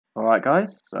Alright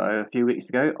guys, so a few weeks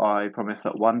ago I promised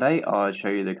that one day I'd show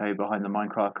you the code behind the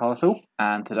Minecraft castle,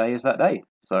 and today is that day.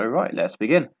 So right, let's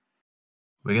begin.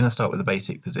 We're going to start with the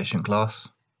basic position class.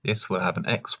 This will have an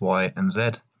X, Y and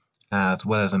Z, as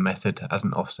well as a method to add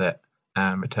an offset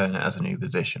and return it as a new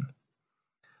position.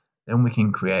 Then we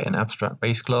can create an abstract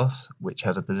base class, which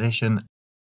has a position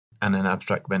and an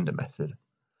abstract render method.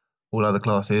 All other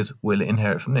classes will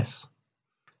inherit from this.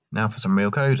 Now for some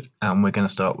real code, and we're going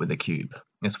to start with a cube.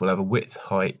 This will have a width,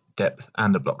 height, depth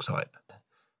and a block type.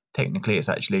 Technically it's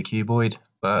actually a cuboid,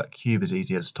 but cube is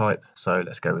easier to type, so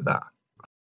let's go with that.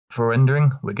 For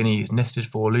rendering, we're going to use nested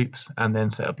for loops and then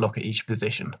set a block at each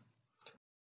position.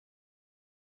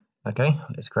 Okay,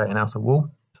 let's create an outer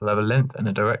wall. So we'll have a length and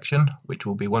a direction, which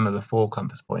will be one of the 4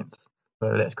 compass points. So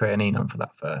let's create an enum for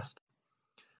that first.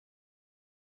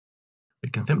 We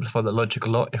can simplify the logic a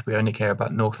lot if we only care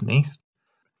about north and east.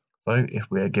 So if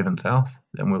we are given south,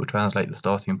 then we'll translate the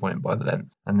starting point by the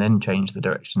length and then change the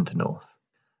direction to north.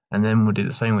 And then we'll do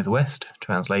the same with west,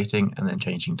 translating and then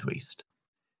changing to east.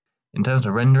 In terms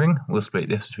of rendering, we'll split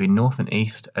this between north and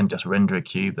east and just render a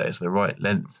cube that is the right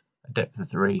length, a depth of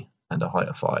 3 and a height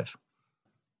of 5.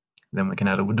 Then we can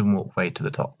add a wooden walkway to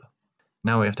the top.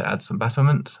 Now we have to add some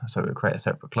battlements, so we'll create a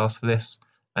separate class for this,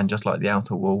 and just like the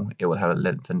outer wall, it will have a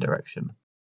length and direction.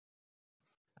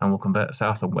 And we'll convert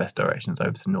south and west directions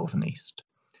over to north and east.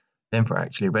 Then for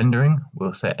actually rendering,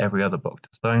 we'll set every other block to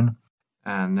stone,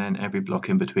 and then every block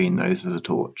in between those as a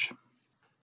torch.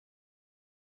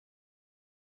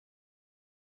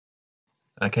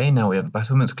 Okay, now we have a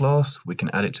battlements class, we can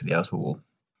add it to the outer wall.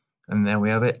 And there we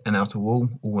have it, an outer wall.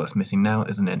 All that's missing now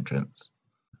is an entrance.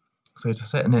 So to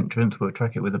set an entrance, we'll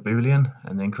track it with a boolean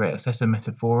and then create a setter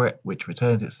method for it, which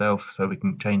returns itself so we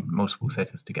can chain multiple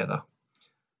setters together.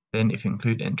 Then if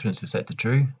include entrance is set to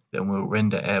true, then we'll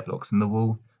render air blocks in the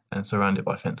wall and surround it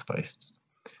by fence posts.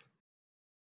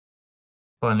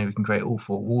 Finally, we can create all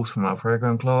 4 walls from our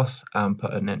program class and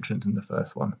put an entrance in the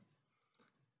first one.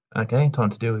 Okay, time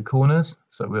to deal with corners,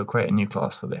 so we'll create a new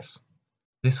class for this.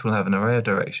 This will have an array of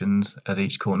directions, as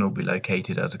each corner will be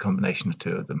located as a combination of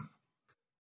 2 of them.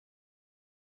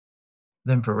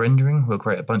 Then for rendering, we'll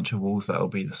create a bunch of walls that will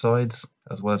be the sides,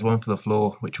 as well as one for the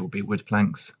floor, which will be wood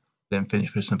planks, then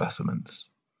finish with some battlements.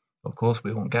 Of course,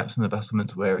 we want gaps in the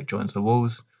battlements where it joins the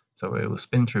walls, so we will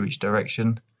spin through each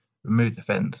direction, remove the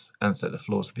fence, and set the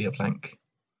floor to be a plank.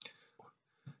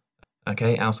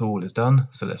 Okay, outer wall is done,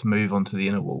 so let's move on to the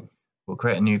inner wall. We'll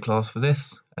create a new class for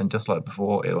this, and just like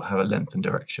before, it will have a length and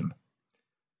direction.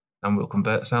 And we'll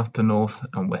convert south to north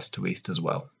and west to east as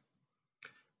well.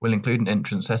 We'll include an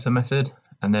entrance setter method,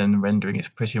 and then rendering is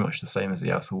pretty much the same as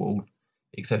the outer wall,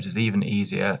 except it's even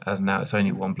easier as now it's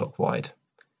only 1 block wide.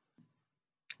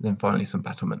 Then finally some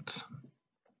battlements.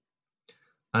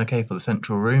 Okay, for the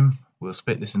central room, we'll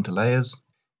split this into layers.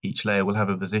 Each layer will have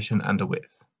a position and a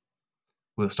width.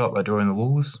 We'll start by drawing the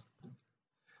walls,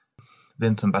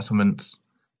 then some battlements,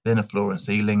 then a floor and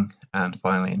ceiling, and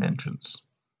finally an entrance.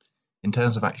 In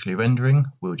terms of actually rendering,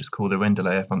 we'll just call the render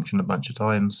layer function a bunch of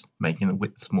times, making the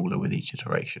width smaller with each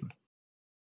iteration.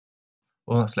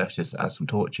 All that's left is to add some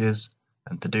torches,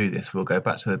 and to do this we'll go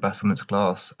back to the battlements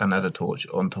class and add a torch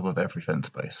on top of every fence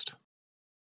post.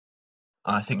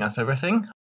 I think that's everything,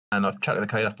 and I've chucked the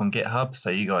code up on GitHub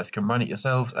so you guys can run it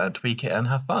yourselves and tweak it and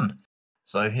have fun.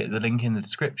 So hit the link in the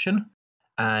description,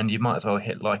 and you might as well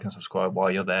hit like and subscribe while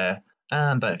you're there,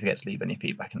 and don't forget to leave any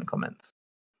feedback in the comments.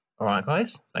 Alright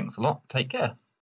guys, thanks a lot, take care.